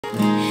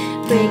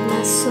break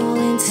my soul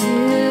in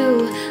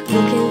two,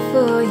 looking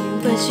for you,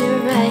 but you're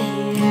right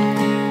here.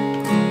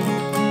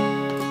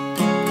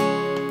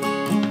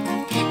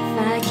 If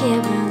I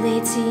can't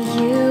relate to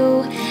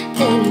you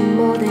any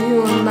more than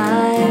who am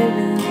I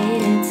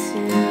related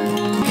to?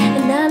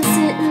 And I'm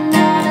sitting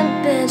on a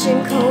bench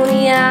in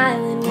Coney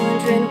Island,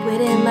 wondering where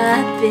did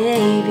my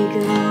baby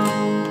go?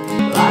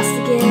 Lost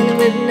again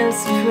with no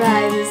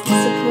surprises,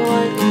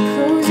 disappointment.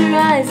 Close your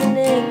eyes and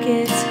it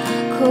gets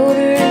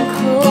colder and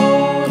colder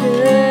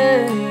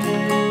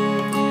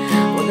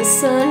when the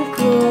sun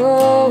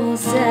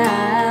goes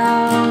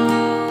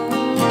down.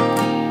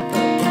 But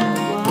when I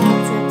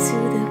walked up to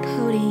the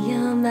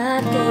podium, I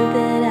think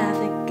that I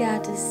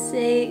forgot to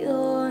say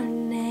your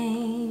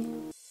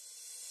name.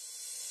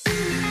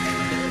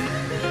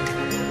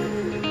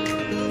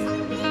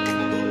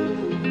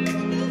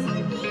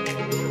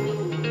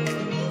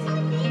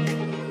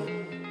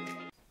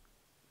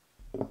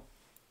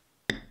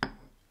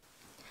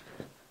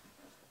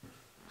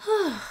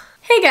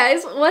 Hey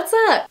guys, what's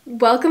up?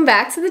 Welcome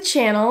back to the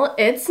channel.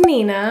 It's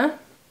Nina.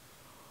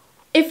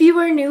 If you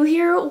are new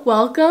here,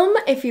 welcome.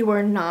 If you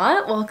are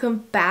not,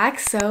 welcome back.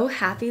 So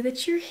happy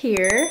that you're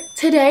here.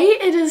 Today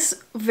it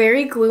is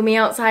very gloomy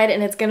outside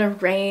and it's gonna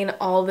rain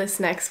all this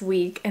next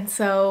week. And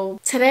so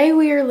today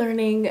we are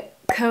learning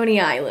Coney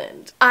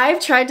Island. I've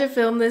tried to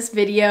film this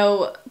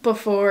video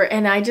before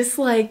and I just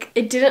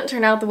it didn't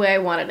turn out the way I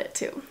wanted it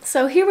to.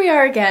 So here we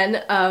are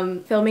again,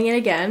 filming it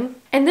again.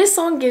 And this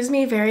song gives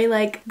me very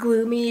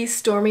gloomy,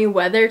 stormy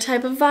weather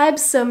type of vibes,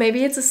 so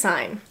maybe it's a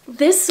sign.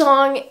 This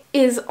song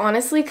is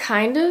honestly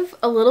kind of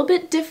a little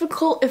bit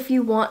difficult if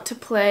you want to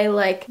play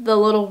the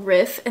little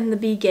riff in the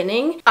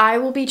beginning. I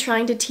will be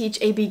trying to teach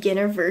a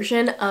beginner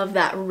version of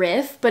that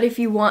riff, but if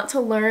you want to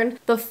learn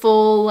the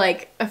full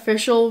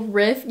official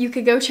riff, you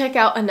could go check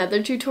out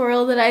another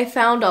tutorial that I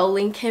found. I'll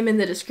link him in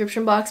the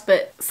description box,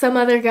 but some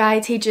other guy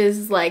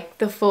teaches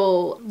the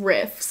full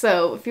riff.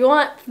 So if you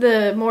want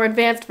the more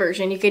advanced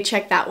version, you could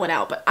check that one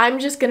out, but I'm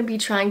just gonna be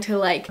trying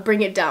to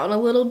bring it down a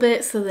little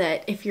bit so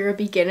that if you're a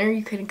beginner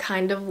you can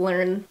kind of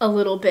learn a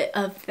little bit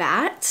of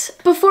that.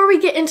 Before we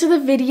get into the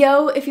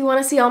video, if you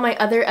want to see all my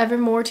other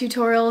Evermore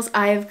tutorials,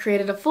 I have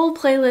created a full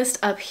playlist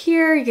up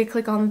here. You can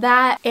click on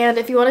that, and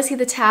if you want to see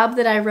the tab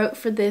that I wrote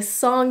for this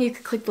song, you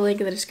can click the link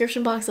in the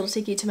description box. It'll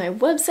take you to my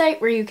website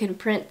where you can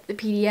print the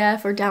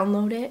PDF or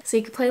download it so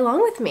you can play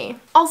along with me.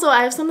 Also,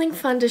 I have something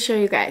fun to show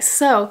you guys.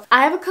 So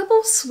I have a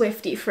couple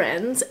Swiftie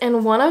friends,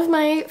 and one of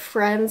my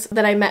friends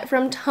that I met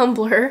from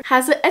Tumblr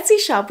has an Etsy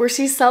shop where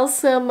she sells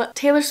some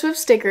Taylor Swift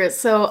stickers,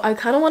 so I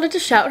kind of wanted to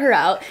shout her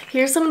out.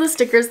 Here's some of the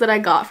stickers that I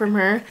got from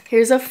her.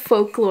 Here's a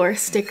folklore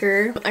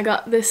sticker. I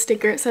got this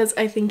sticker, it says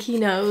I think he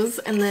knows,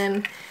 and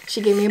then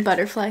she gave me a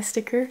butterfly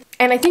sticker.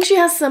 And I think she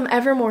has some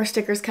Evermore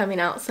stickers coming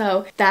out,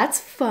 so that's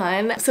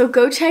fun. So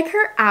go check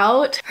her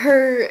out.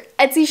 Her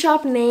Etsy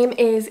shop name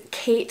is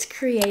Kate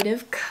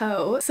Creative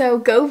Co. So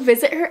go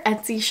visit her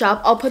Etsy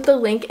shop. I'll put the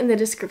link in the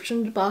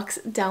description box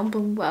down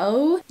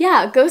below.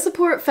 Yeah, go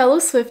support fellow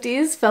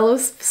Swifties, fellow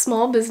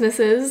small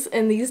businesses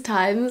in these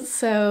times.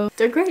 So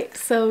they're great.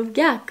 So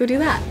yeah, go do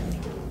that.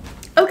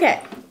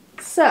 Okay,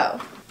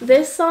 so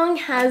this song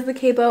has the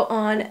capo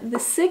on the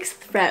 6th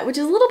fret, which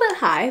is a little bit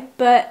high,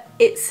 but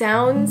it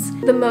sounds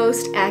the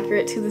most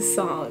accurate to the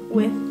song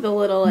with the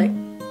little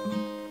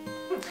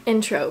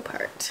intro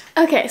part.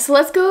 Okay, so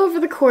let's go over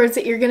the chords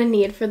that you're gonna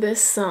need for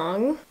this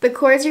song. The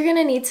chords you're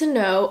gonna need to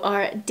know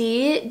are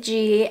D,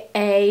 G,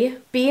 A,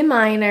 B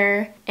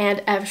minor,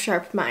 and F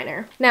sharp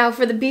minor. Now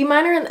for the B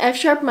minor and the F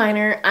sharp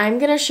minor, I'm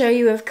gonna show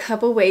you a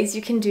couple ways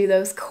you can do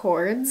those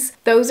chords.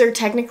 Those are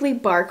technically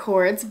bar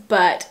chords,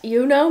 but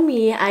you know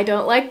me, I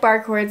don't like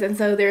bar chords, and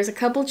so there's a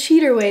couple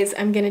cheater ways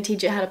I'm gonna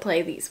teach you how to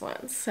play these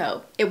ones.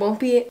 So it won't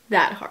be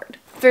that hard.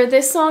 For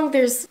this song,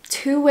 there's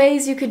two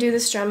ways you could do the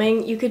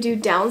strumming. You could do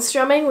down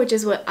strumming, which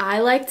is what I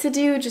like to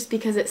do just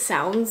because it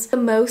sounds the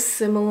most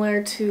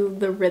similar to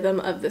the rhythm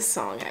of the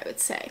song, I would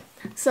say.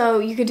 So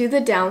you could do the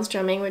down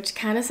strumming, which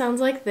kind of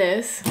sounds like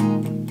this.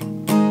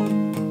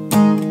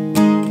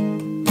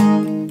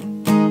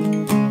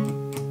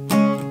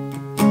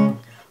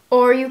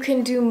 Or you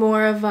can do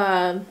more of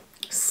a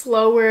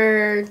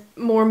slower,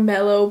 more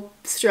mellow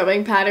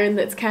strumming pattern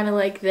that's kind of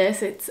like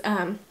this. It's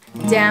down,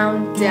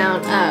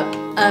 down, up,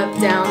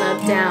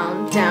 down,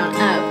 down, down,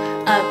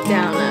 up,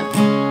 down, up.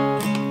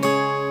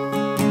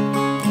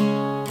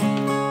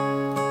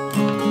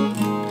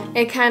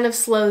 It kind of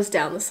slows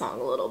down the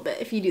song a little bit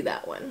if you do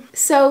that one.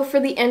 So for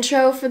the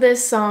intro for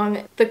this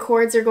song, the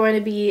chords are going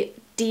to be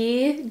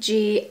D,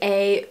 G,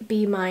 A,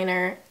 B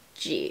minor,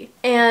 G.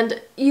 And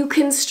you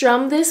can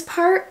strum this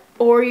part,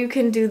 or you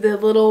can do the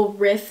little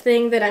riff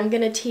thing that I'm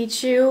gonna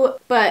teach you,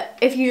 but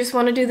if you just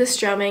want to do the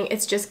strumming,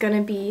 it's just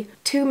gonna be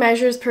 2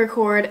 measures per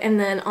chord, and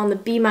then on the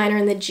B minor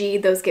and the G,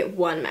 those get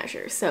 1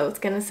 measure. So it's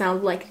gonna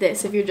sound like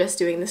this if you're just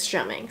doing the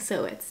strumming.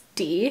 So it's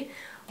D,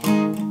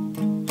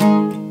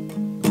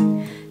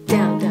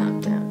 down, down,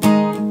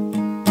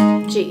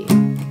 down, G,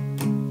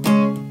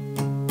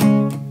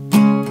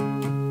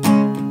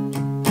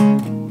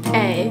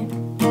 A,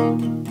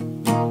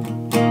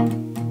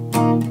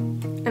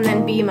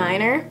 B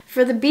minor.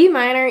 For the B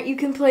minor, you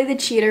can play the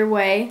cheater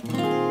way,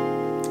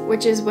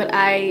 which is what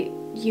I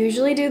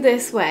usually do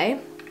this way.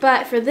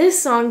 But for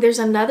this song, there's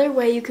another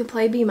way you could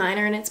play B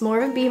minor, and it's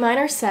more of a B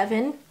minor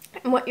 7.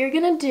 And what you're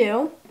gonna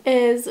do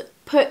is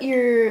put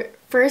your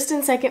first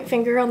and second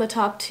finger on the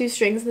top 2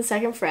 strings of the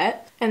 2nd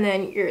fret, and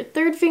then your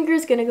third finger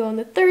is gonna go on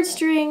the 3rd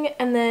string,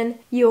 and then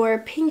your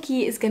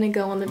pinky is gonna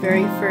go on the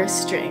very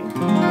 1st string.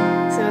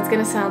 So it's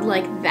gonna sound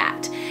like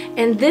that.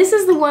 And this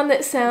is the one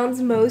that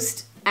sounds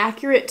most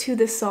accurate to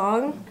the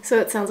song. So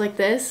it sounds like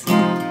this.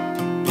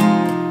 And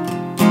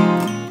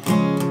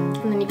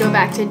then you go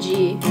back to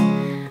G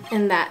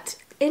in that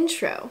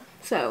intro.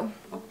 So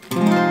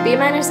B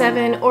minor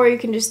 7, or you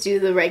can just do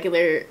the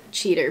regular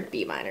cheater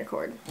B minor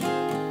chord.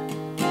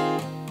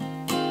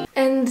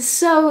 And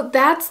so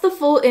that's the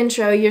full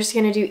intro. You're just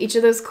gonna do each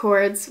of those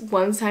chords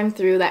one time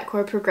through that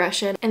chord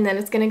progression, and then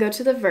it's gonna go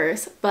to the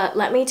verse. But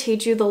let me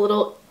teach you the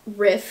little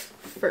riff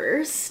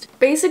first.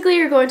 Basically,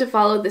 you're going to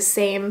follow the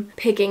same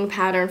picking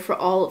pattern for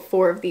all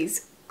 4 of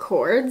these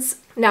chords.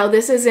 Now,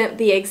 this isn't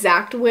the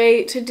exact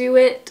way to do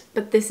it,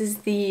 but this is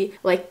the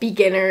like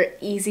beginner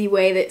easy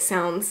way that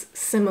sounds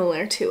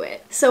similar to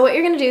it. So what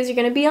you're gonna do is you're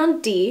gonna be on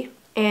D,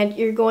 and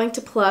you're going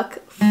to pluck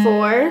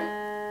 4,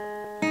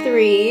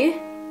 3,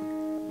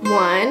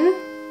 1,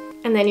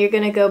 and then you're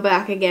gonna go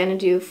back again and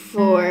do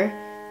 4,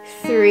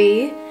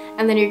 3,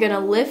 and then you're gonna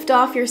lift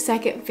off your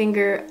 2nd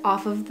finger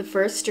off of the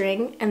 1st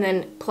string and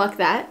then pluck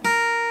that,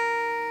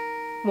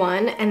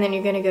 1, and then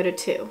you're gonna go to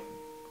 2.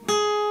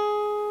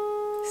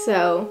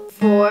 So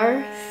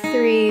 4,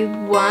 3,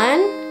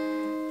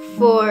 1,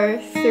 4,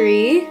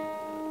 3,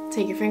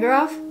 take your finger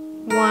off,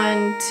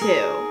 1,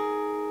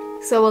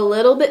 2. So a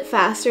little bit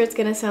faster, it's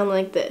gonna sound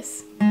like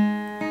this.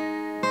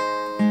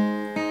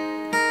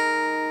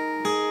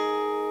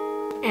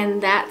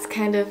 And that's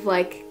kind of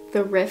like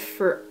the riff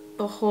for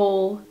the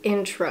whole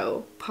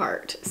intro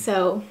part.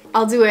 So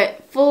I'll do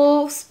it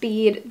full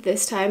speed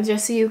this time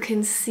just so you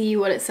can see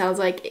what it sounds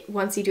like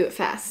once you do it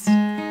fast.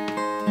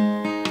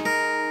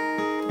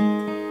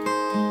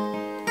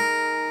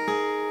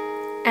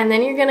 And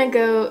then you're gonna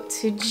go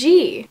to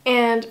G.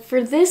 And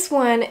for this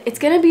one, it's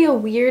gonna be a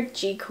weird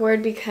G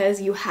chord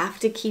because you have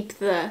to keep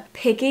the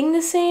picking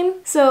the same.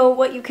 So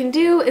what you can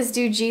do is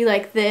do G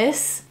like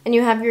this, and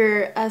you have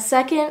your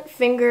 2nd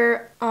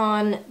finger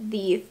on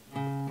the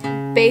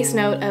bass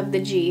note of the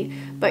G,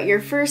 but your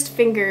 1st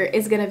finger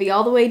is going to be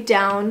all the way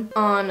down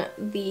on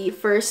the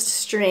 1st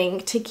string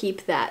to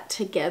keep that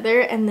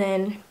together, and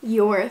then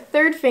your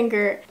 3rd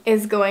finger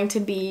is going to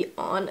be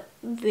on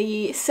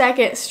the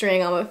 2nd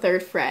string on the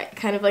 3rd fret,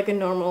 kind of like a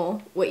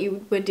normal, what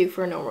you would do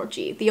for a normal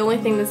G. The only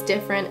thing that's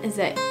different is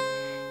that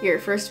your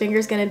 1st finger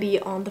is going to be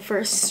on the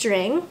 1st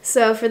string.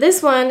 So for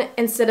this one,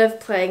 instead of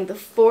playing the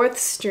 4th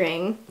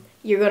string,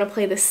 you're going to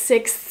play the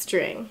 6th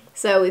string.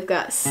 So we've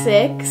got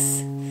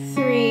 6,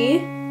 3,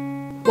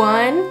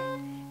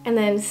 1, and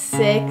then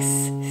 6,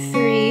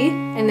 3,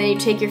 and then you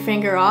take your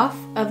finger off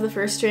of the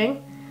 1st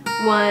string,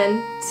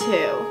 1,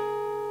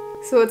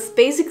 2. So it's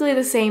basically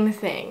the same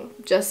thing,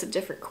 just a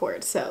different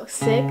chord. So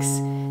 6,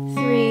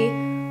 3,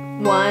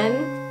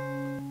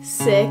 1,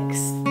 6,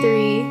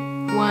 3,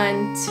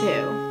 1,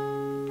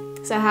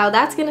 2. So how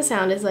that's going to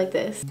sound is like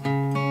this.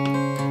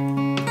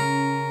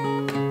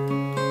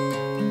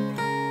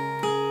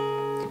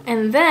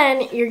 And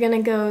then you're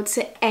gonna go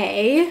to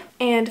A,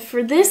 and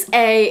for this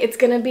A, it's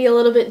gonna be a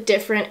little bit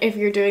different if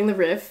you're doing the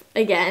riff,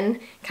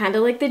 again, kind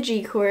of like the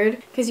G chord,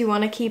 because you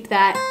want to keep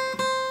that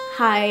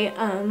high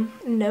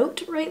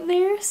note right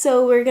there.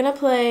 So we're gonna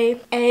play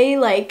A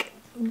like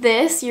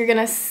this. You're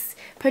gonna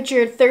put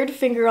your 3rd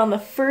finger on the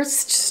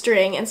 1st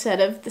string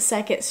instead of the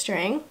 2nd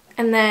string,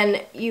 and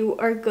then you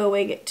are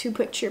going to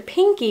put your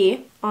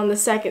pinky on the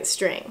 2nd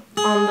string,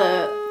 on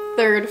the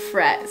 3rd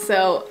fret.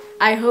 So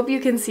I hope you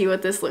can see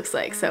what this looks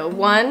like. So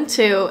 1,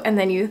 2, and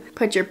then you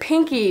put your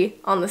pinky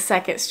on the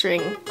 2nd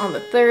string on the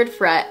 3rd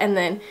fret, and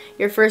then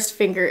your 1st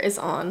finger is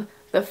on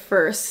the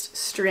 1st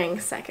string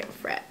 2nd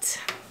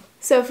fret.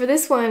 So for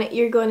this one,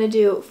 you're going to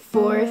do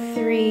 4,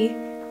 3,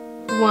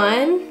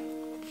 1,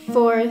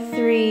 4,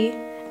 3,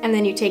 and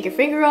then you take your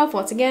finger off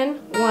once again,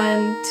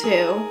 1,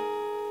 2.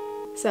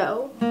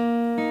 So.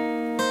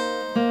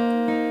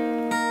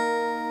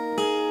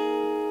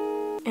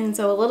 And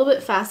so a little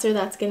bit faster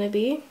that's going to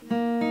be.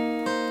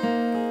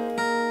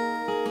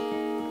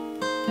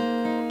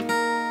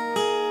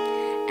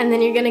 And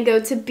then you're gonna go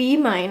to B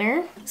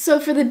minor. So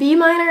for the B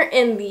minor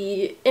in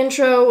the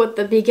intro with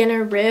the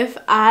beginner riff,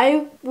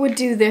 I would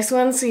do this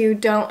one so you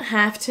don't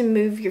have to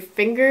move your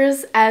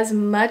fingers as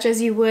much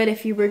as you would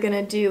if you were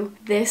gonna do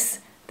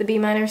this, the B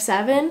minor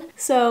 7.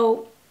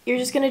 So you're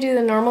just gonna do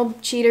the normal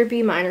cheater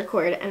B minor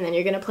chord, and then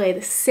you're gonna play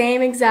the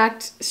same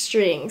exact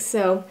string.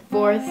 So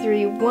 4,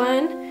 3,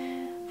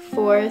 1,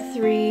 4,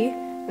 3,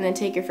 and then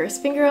take your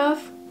 1st finger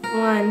off,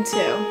 1,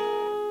 2.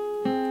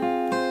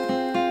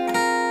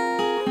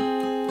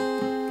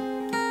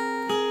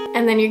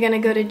 And then you're gonna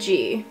go to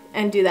G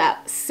and do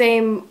that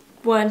same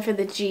one for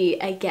the G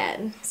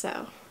again,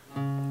 so.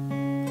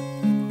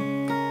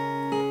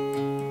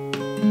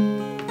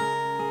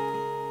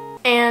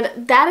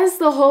 And that is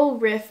the whole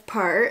riff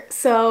part.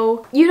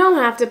 So you don't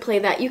have to play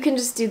that. You can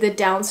just do the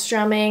down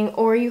strumming,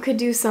 or you could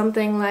do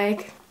something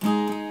like,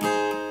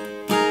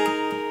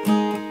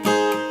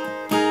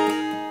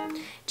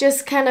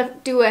 just kind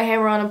of do a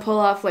hammer on and pull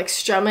off like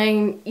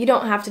strumming. You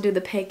don't have to do the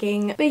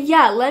picking. But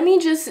yeah, let me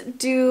just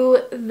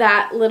do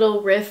that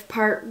little riff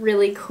part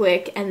really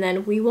quick and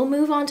then we will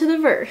move on to the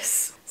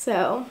verse.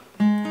 So.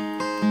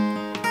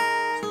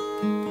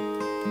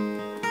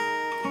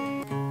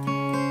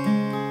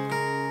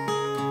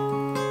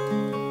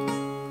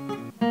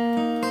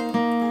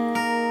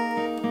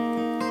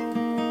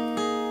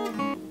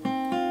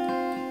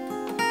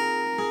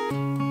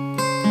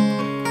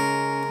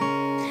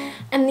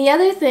 And the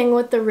other thing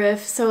with the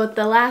riff, so at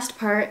the last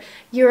part,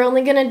 you're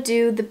only going to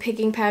do the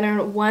picking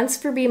pattern once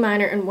for B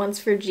minor and once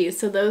for G.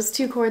 So those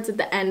two chords at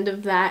the end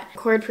of that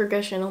chord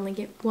progression only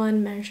get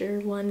one measure,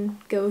 one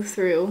go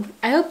through.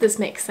 I hope this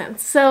makes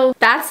sense. So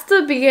that's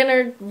the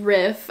beginner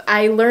riff.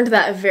 I learned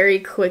that very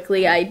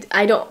quickly.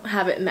 I don't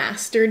have it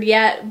mastered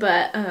yet,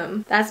 but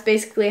that's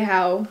basically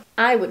how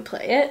I would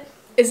play it.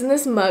 Isn't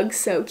this mug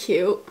so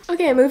cute?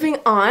 Okay, moving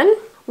on.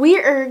 We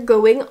are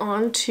going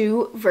on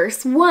to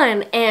verse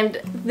 1,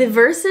 and the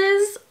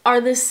verses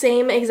are the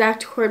same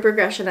exact chord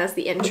progression as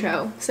the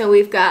intro. So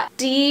we've got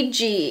D,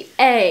 G,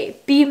 A,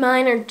 B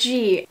minor,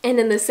 G, and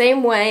in the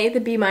same way,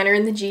 the B minor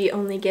and the G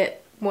only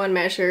get one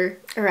measure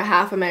or a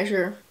half a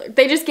measure.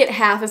 They just get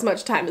half as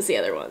much time as the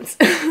other ones.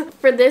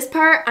 For this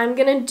part, I'm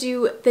gonna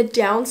do the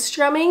down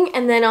strumming,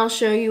 and then I'll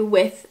show you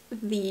with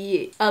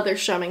the other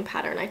strumming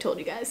pattern I told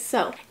you guys.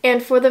 So,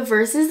 and for the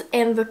verses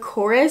and the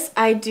chorus,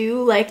 I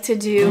do like to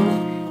do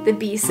the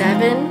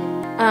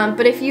B7,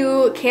 but if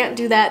you can't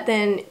do that,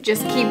 then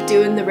just keep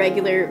doing the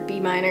regular B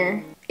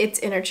minor. It's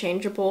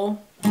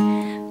interchangeable.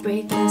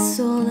 Break my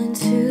soul in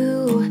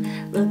two,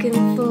 looking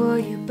for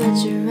you, but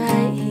you're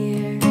right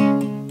here.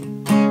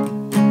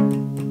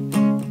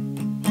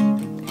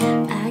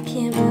 I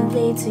can't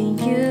relate to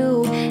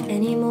you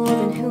any more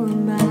than who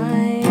am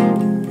I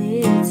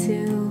related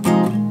to.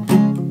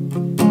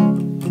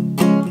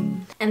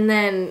 And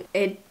then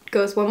it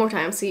goes one more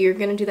time, so you're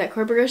gonna do that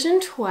chord progression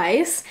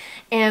twice,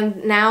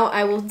 and now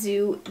I will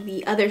do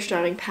the other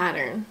strumming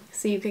pattern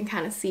so you can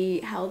kind of see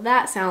how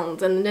that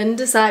sounds and then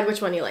decide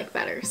which one you like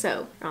better.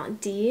 So we're on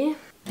D.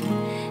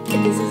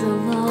 If this is a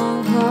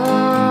long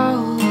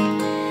haul,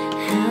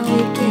 how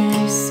we get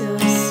here so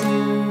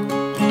soon.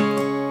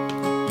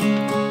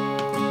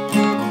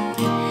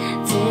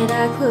 Did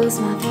I close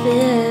my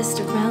fist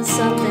around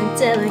something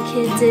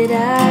delicate? Did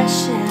I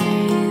shatter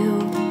you?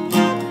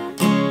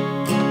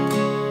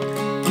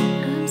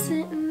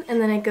 And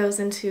then it goes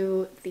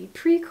into the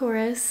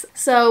pre-chorus.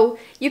 So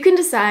you can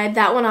decide.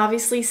 That one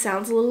obviously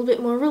sounds a little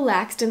bit more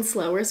relaxed and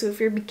slower, so if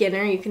you're a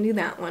beginner you can do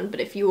that one, but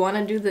if you want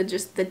to do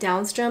just the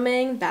down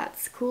strumming,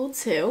 that's cool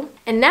too.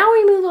 And now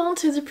we move on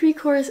to the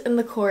pre-chorus and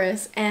the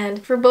chorus,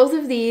 and for both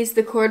of these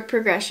the chord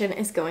progression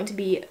is going to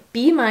be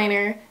B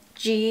minor,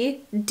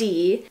 G,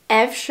 D,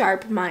 F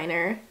sharp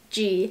minor,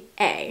 G,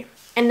 A.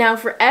 And now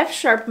for F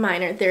sharp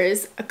minor,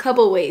 there's a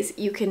couple ways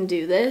you can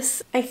do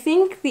this. I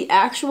think the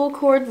actual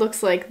chord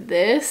looks like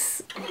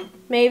this,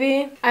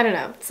 maybe? I don't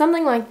know,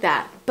 something like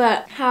that.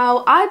 But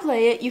how I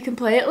play it, you can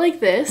play it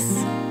like this,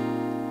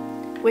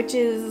 which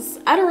is,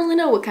 I don't really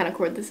know what kind of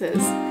chord this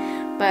is,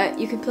 but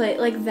you can play it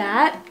like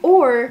that,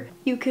 or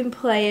you can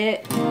play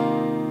it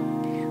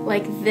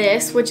like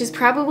this, which is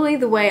probably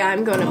the way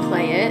I'm gonna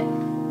play it.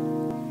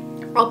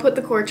 I'll put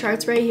the chord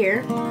charts right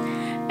here.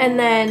 And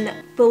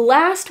then the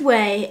last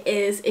way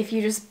is if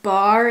you just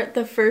bar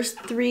the first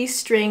 3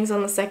 strings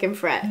on the 2nd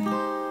fret.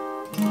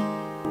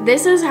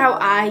 This is how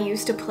I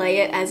used to play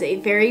it as a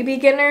very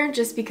beginner,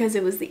 just because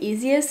it was the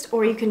easiest,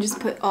 or you can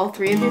just put all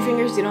 3 of your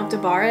fingers, you don't have to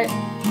bar it.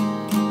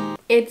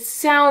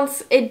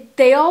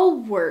 They all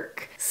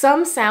work.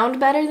 Some sound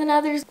better than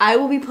others. I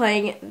will be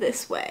playing it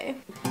this way.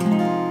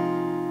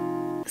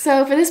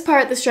 So for this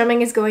part, the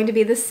strumming is going to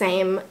be the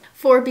same.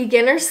 For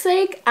beginner's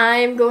sake,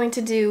 I'm going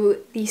to do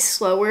the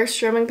slower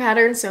strumming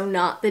pattern, so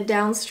not the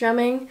down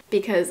strumming,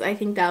 because I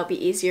think that'll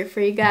be easier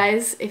for you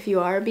guys if you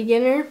are a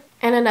beginner.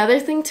 And another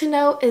thing to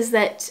note is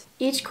that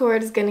each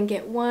chord is going to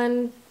get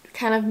one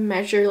kind of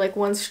measure, like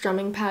one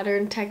strumming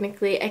pattern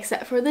technically,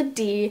 except for the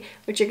D,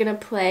 which you're going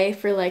to play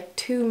for like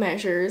 2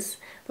 measures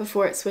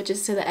before it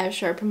switches to the F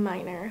sharp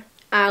minor.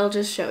 I'll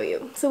just show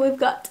you. So we've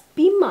got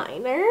B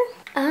minor.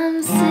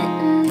 I'm sitting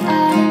on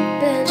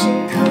a bench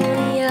in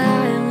Coney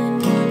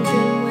Island,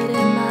 wondering where did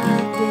my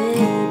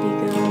baby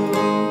go.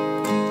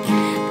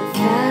 The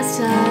fast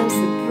times,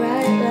 the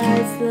bright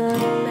lights, the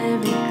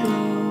merry-go.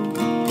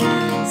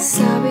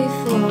 Sorry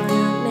for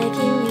not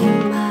making you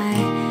my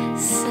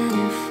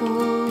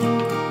centerfold.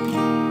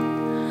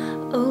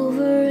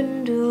 Over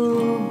and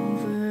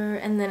over.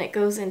 And then it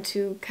goes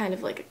into kind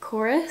of like a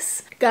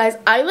chorus. Guys,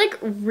 I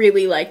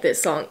really like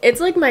this song. It's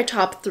like my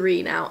top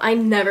 3 now. I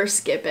never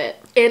skip it.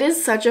 It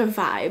is such a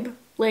vibe.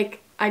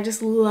 Like, I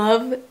just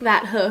love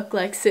that hook,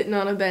 like sitting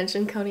on a bench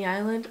in Coney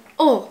Island.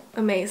 Oh,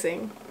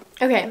 amazing.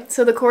 Okay,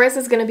 so the chorus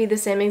is gonna be the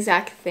same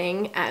exact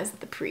thing as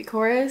the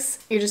pre-chorus.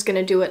 You're just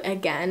gonna do it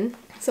again.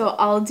 So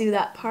I'll do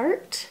that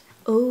part.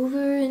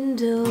 Over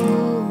and over,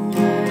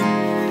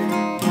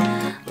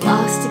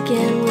 lost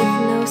again with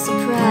no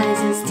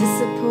surprises.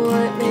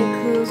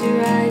 Disappointment, close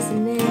your eyes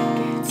and it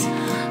gets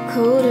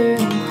colder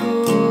and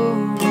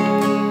colder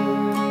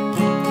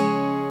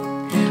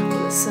when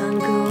the sun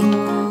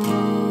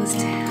goes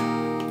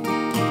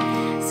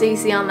down. So you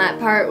see on that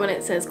part when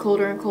it says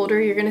colder and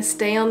colder, you're gonna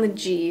stay on the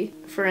G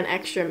for an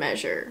extra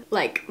measure,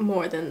 like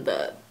more than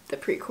the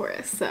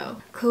pre-chorus.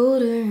 So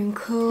colder and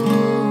colder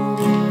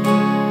when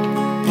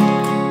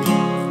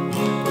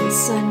the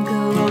sun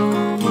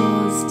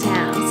goes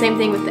down. Same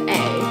thing with the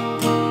A.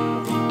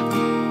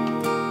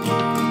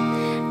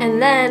 And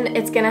then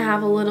it's gonna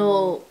have a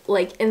little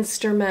like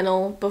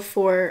instrumental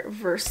before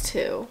verse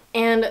 2.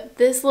 And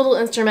this little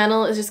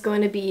instrumental is just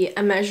going to be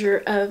a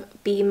measure of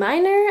B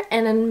minor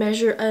and a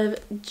measure of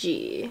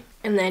G.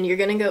 And then you're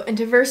gonna go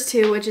into verse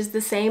 2, which is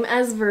the same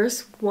as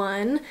verse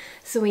 1,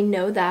 so we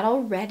know that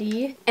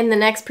already. And the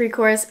next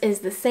pre-chorus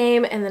is the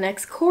same, and the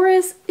next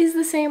chorus is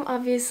the same,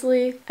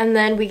 obviously. And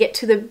then we get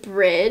to the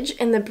bridge,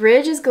 and the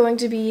bridge is going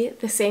to be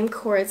the same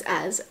chords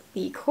as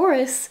the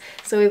chorus.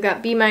 So we've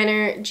got B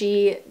minor,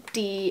 G,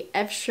 D,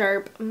 F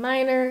sharp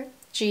minor,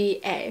 G,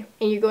 A.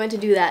 And you're going to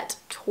do that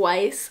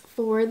twice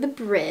for the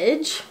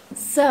bridge.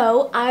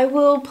 So I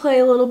will play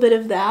a little bit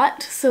of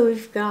that. So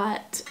we've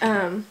got,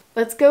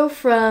 let's go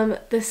from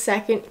the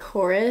second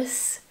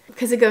chorus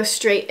because it goes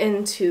straight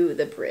into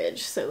the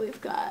bridge. So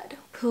we've got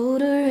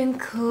colder and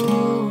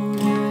colder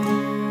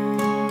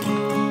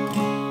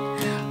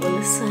when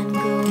the sun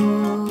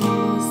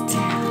goes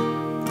down.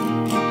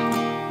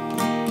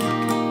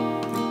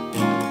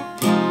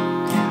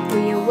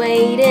 We're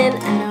waiting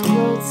at a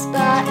road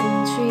spot in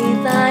the tree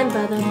line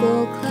by the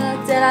gold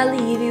clock that I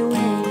leave you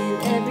hanging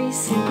every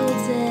single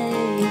day.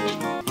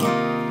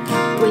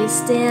 We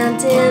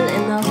standing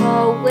in the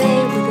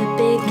hallway with a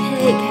big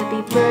cake,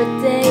 happy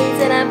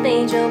birthdays, and I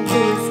made your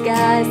blue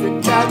skies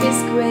the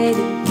darkest gray,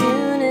 the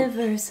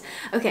universe.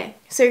 Okay,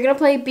 so you're gonna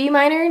play B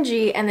minor and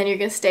G, and then you're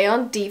gonna stay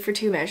on D for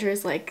 2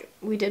 measures like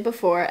we did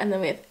before, and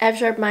then we have F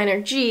sharp minor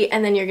G,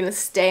 and then you're gonna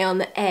stay on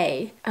the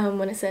A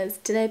when it says,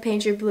 did I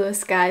paint your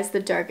bluest skies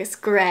the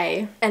darkest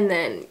gray? And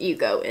then you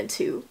go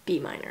into B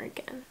minor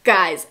again.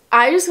 Guys,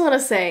 I just wanna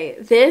say,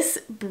 this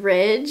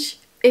bridge,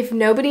 if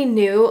nobody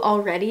knew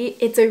already,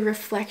 it's a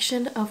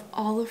reflection of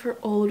all of her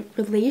old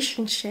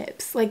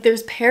relationships. Like,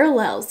 there's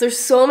parallels. There's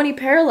so many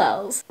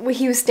parallels. When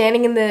he was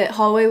standing in the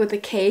hallway with the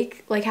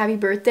cake, like, happy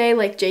birthday,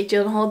 like, Jake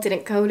Gyllenhaal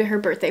didn't go to her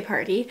birthday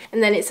party.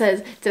 And then it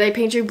says, did I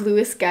paint your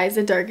bluest skies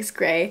the darkest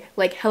gray?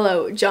 Like,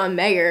 hello, John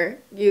Mayer,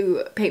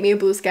 you paint me a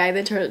blue sky,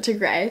 then turn it to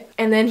gray.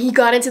 And then he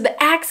got into the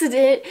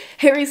accident.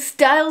 Harry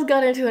Styles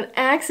got into an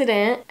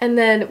accident. And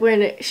then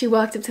when she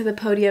walked up to the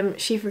podium,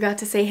 she forgot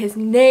to say his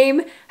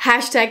name.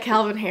 Hashtag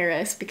Calvin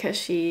Harris, because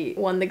she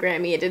won the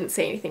Grammy. It didn't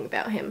say anything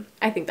about him.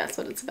 I think that's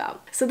what it's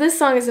about. So this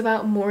song is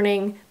about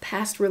mourning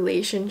past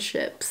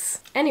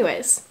relationships.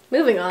 Anyways,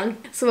 moving on.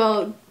 So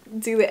I'll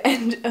do the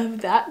end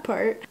of that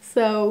part.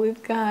 So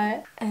we've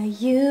got a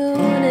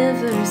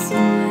universe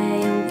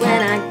away, and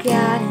when I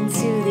got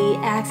into the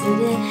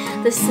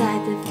accident, the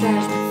sight that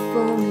flashed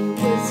before me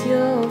was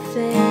your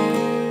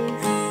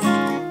face.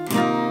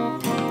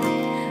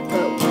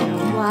 But when I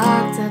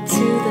walked up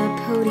to the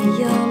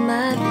podium,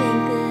 I think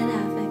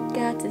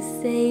that to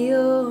say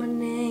your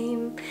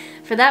name.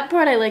 For that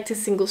part, I like to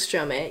single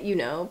strum it, you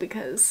know,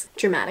 because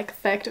dramatic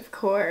effect, of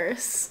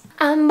course.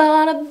 I'm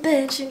on a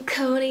bench in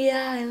Coney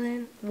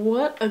Island.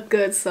 What a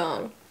good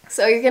song.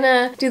 So you're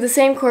gonna do the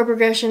same chord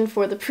progression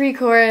for the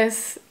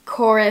pre-chorus,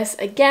 chorus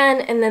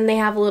again, and then they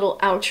have a little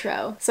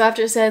outro. So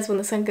after it says when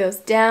the sun goes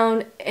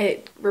down,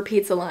 it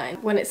repeats a line.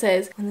 When it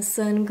says when the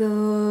sun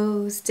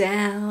goes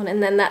down,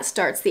 and then that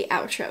starts the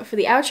outro. For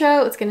the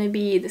outro, it's gonna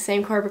be the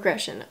same chord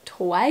progression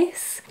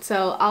twice.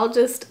 So I'll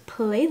just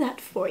play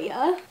that for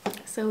you.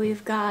 So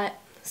we've got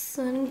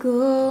sun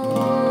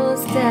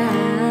goes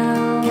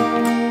down,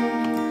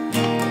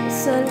 the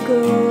sun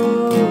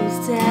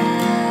goes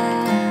down.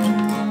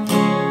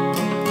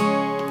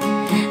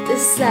 The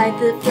sight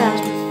that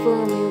flashed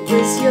before me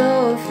was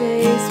your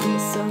face when the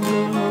sun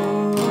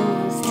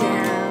goes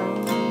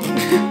down.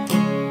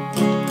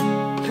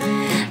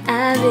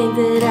 I think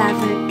that I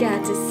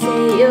forgot to say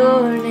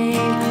your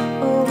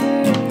name over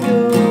and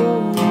over.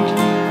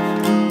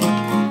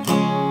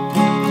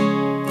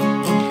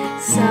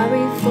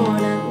 Sorry for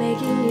not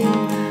making you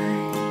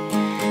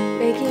mine,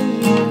 making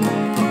you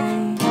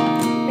mine,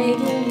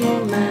 making you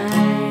my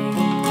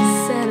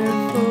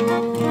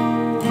centerfold.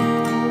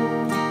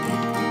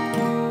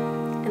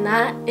 And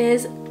that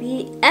is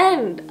the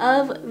end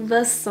of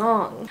the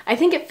song. I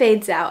think it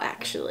fades out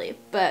actually,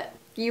 but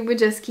you would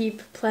just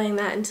keep playing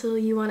that until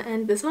you want to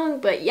end the song.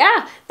 But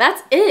yeah,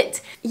 that's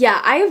it. Yeah,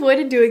 I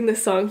avoided doing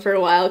this song for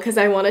a while because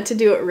I wanted to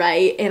do it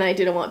right and I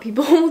didn't want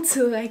people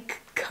to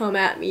like come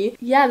at me.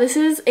 Yeah, this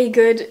is a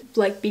good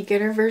like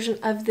beginner version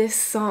of this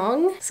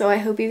song, so I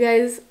hope you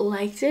guys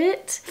liked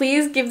it.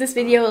 Please give this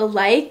video a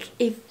like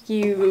if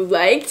you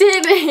liked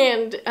it,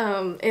 and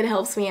it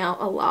helps me out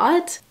a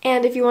lot.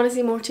 And if you want to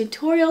see more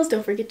tutorials,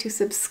 don't forget to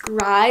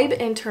subscribe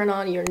and turn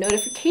on your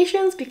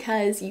notifications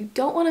because you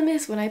don't want to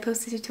miss when I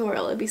post a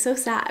tutorial. It'd be so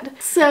sad.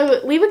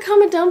 So leave a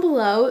comment down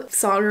below,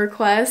 song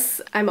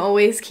requests. I'm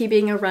always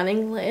keeping a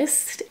running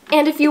list.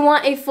 And if you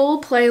want a full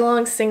play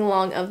along, sing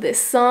along of this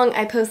song,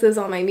 I post those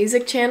on my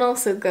music channel,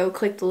 so go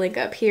click the link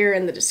up here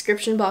in the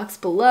description box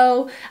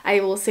below. I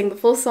will sing the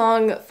full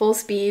song, full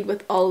speed,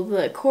 with all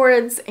the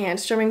chords and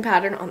strumming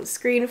pattern on the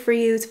screen for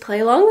you to play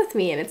along with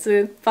me, and it's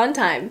a fun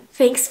time.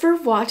 Thanks for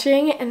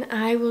watching, and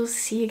I will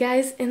see you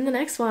guys in the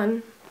next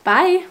one.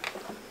 Bye!